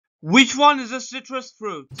Which one is a citrus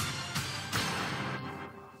fruit?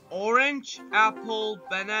 Orange, apple,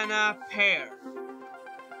 banana, pear.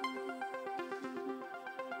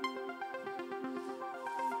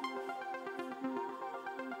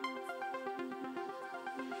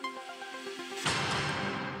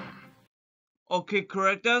 Okay,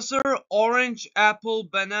 correct answer, orange, apple,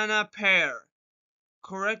 banana, pear.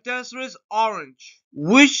 Correct answer is orange.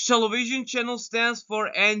 Which television channel stands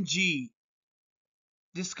for NG?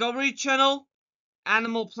 Discovery Channel,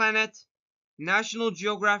 Animal Planet, National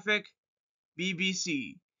Geographic,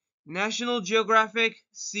 BBC. National Geographic,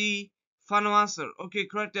 C. Final answer. Okay,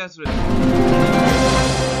 correct answer is.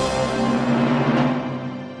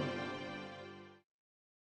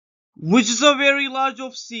 Which is a very large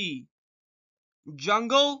of sea?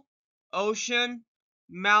 Jungle, ocean,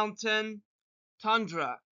 mountain,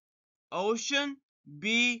 tundra. Ocean,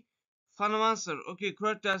 B. Final answer. Okay,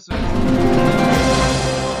 correct answer.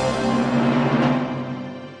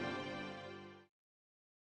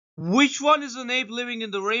 Which one is an ape living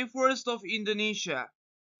in the rainforest of Indonesia?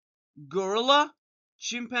 Gorilla,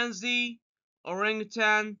 chimpanzee,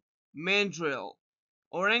 orangutan, mandrill.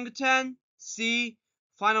 Orangutan, C.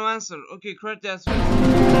 Final answer. Okay, correct answer.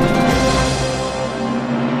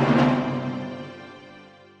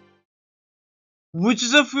 Which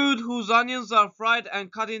is a food whose onions are fried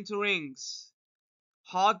and cut into rings?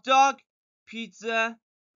 Hot dog, pizza,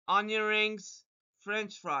 onion rings,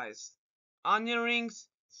 French fries. Onion rings,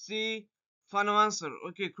 C. Final answer.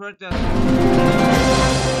 Okay, correct answer.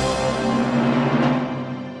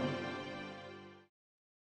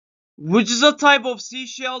 Which is a type of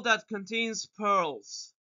seashell that contains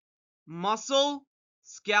pearls? Mussel,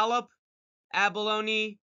 scallop,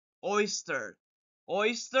 abalone, oyster.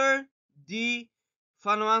 Oyster, D.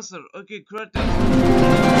 Final answer. Okay, correct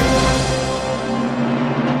answer.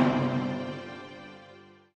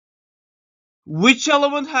 Which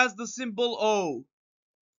element has the symbol O?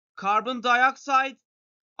 Carbon dioxide,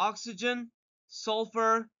 oxygen,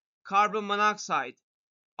 sulfur, carbon monoxide.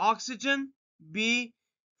 Oxygen, B.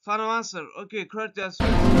 Final answer. Okay, correct answer.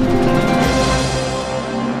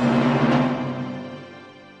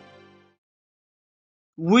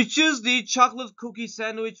 Which is the chocolate cookie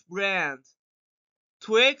sandwich brand?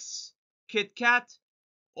 Twix, Kit Kat,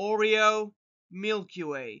 Oreo, Milky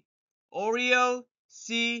Way. Oreo,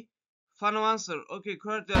 C. Final answer. Okay,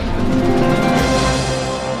 correct answer.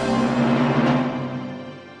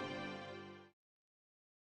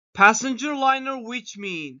 Passenger liner which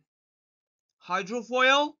mean?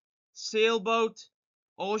 Hydrofoil, sailboat,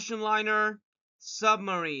 ocean liner,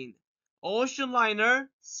 submarine. Ocean liner,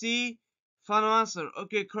 C. Final answer.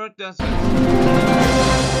 Okay, correct answer.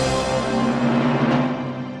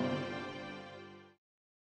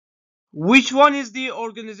 Which one is the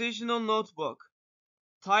organizational notebook?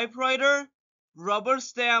 Typewriter, rubber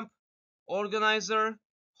stamp, organizer,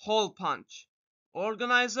 hole punch.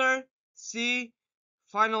 Organizer, C.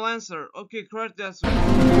 Final answer. Okay, correct answer.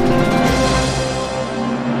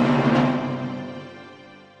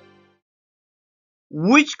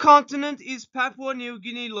 Which continent is Papua New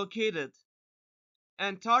Guinea located?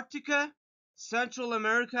 Antarctica, Central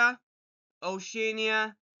America,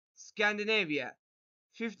 Oceania, Scandinavia.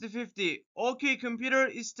 50-50. Okay, computer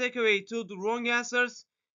is take away two the wrong answers,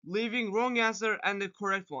 leaving wrong answer and the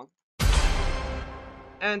correct one.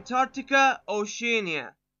 Antarctica,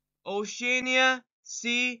 Oceania. Oceania,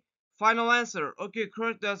 C. Final answer. Okay,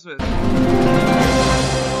 correct answer.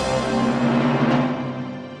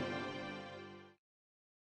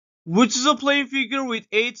 Which is a plane figure with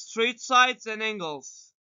 8 straight sides and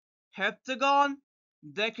angles? Heptagon,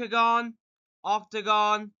 decagon,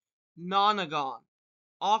 octagon, nonagon.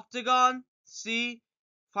 Octagon, C.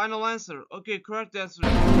 Final answer. Okay, correct answer.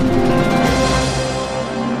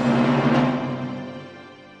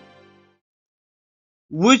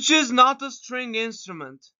 Which is not a string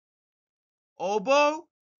instrument? Oboe,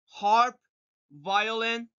 harp,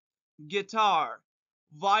 violin, guitar.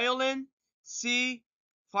 Violin, C.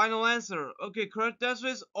 Final answer. Okay, correct answer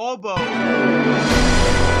is oboe.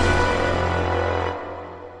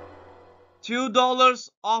 $2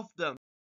 off them.